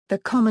The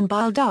common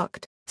bile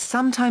duct,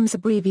 sometimes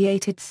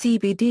abbreviated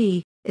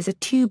CBD, is a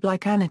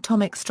tube-like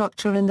anatomic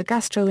structure in the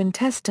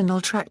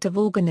gastrointestinal tract of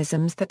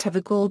organisms that have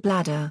a gall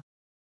bladder.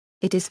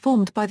 It is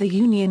formed by the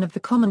union of the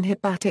common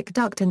hepatic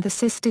duct and the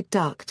cystic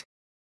duct.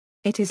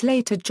 It is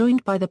later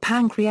joined by the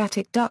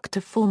pancreatic duct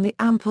to form the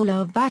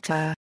ampulla of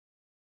Vater.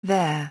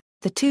 There,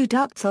 the two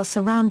ducts are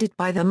surrounded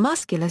by the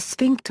muscular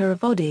sphincter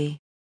of Oddi.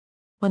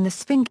 When the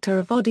sphincter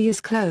of Oddi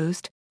is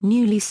closed,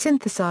 newly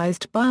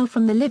synthesized bile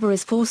from the liver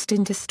is forced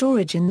into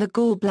storage in the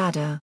gall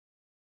bladder.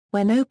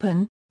 When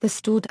open, the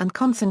stored and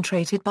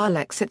concentrated bile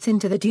exits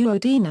into the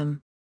duodenum.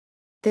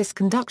 This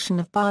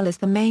conduction of bile is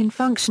the main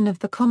function of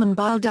the common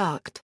bile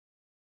duct.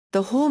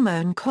 The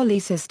hormone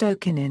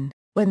cholecystokinin,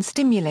 when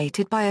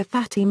stimulated by a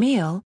fatty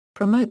meal,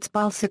 promotes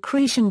bile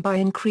secretion by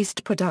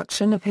increased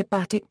production of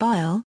hepatic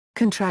bile,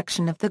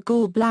 contraction of the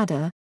gall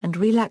bladder, and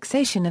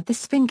relaxation of the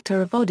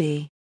sphincter of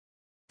Oddi.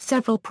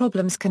 Several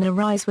problems can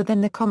arise within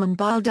the common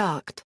bile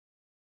duct.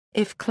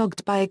 If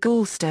clogged by a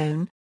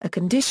gallstone, a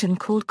condition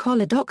called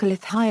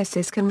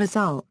cholecystokinin can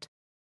result.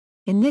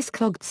 In this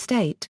clogged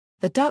state,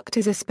 the duct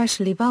is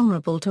especially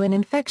vulnerable to an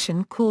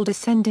infection called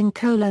ascending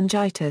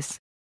cholangitis.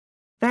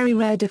 Very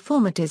rare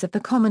deformities of the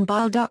common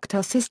bile duct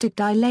are cystic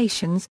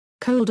dilations,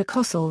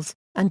 cholecystokinin,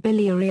 and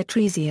biliary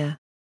atresia.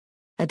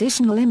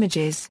 Additional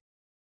images.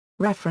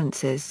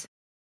 References.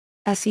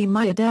 S.E.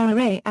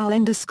 Mayadera al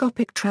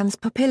endoscopic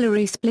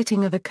transpapillary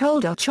splitting of a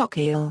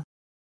cholecystokinin.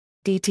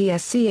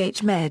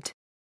 DTSCH Med.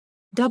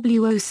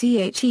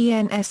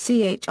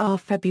 WOCHENSCHR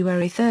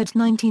February 3,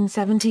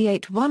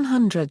 1978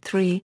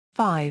 103,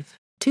 5,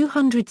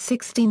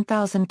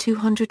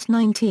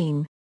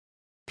 216219.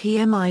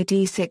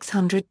 PMID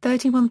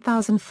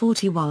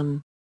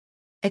 631041.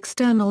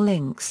 External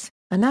links,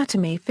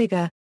 Anatomy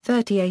Figure,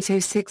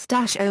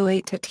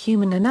 3806-08 at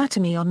Human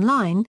Anatomy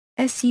Online,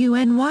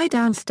 SUNY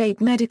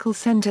Downstate Medical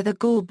Center. The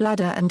gall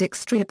bladder and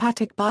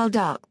extrahepatic bile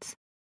ducts.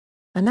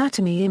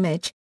 Anatomy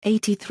Image,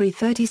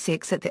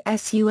 8336 at the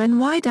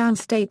SUNY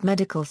Downstate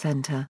Medical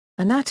Center.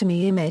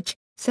 Anatomy Image,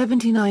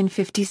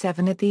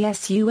 7957 at the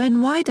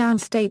SUNY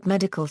Downstate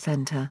Medical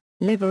Center.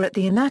 Liver at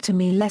the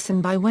Anatomy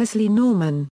Lesson by Wesley Norman.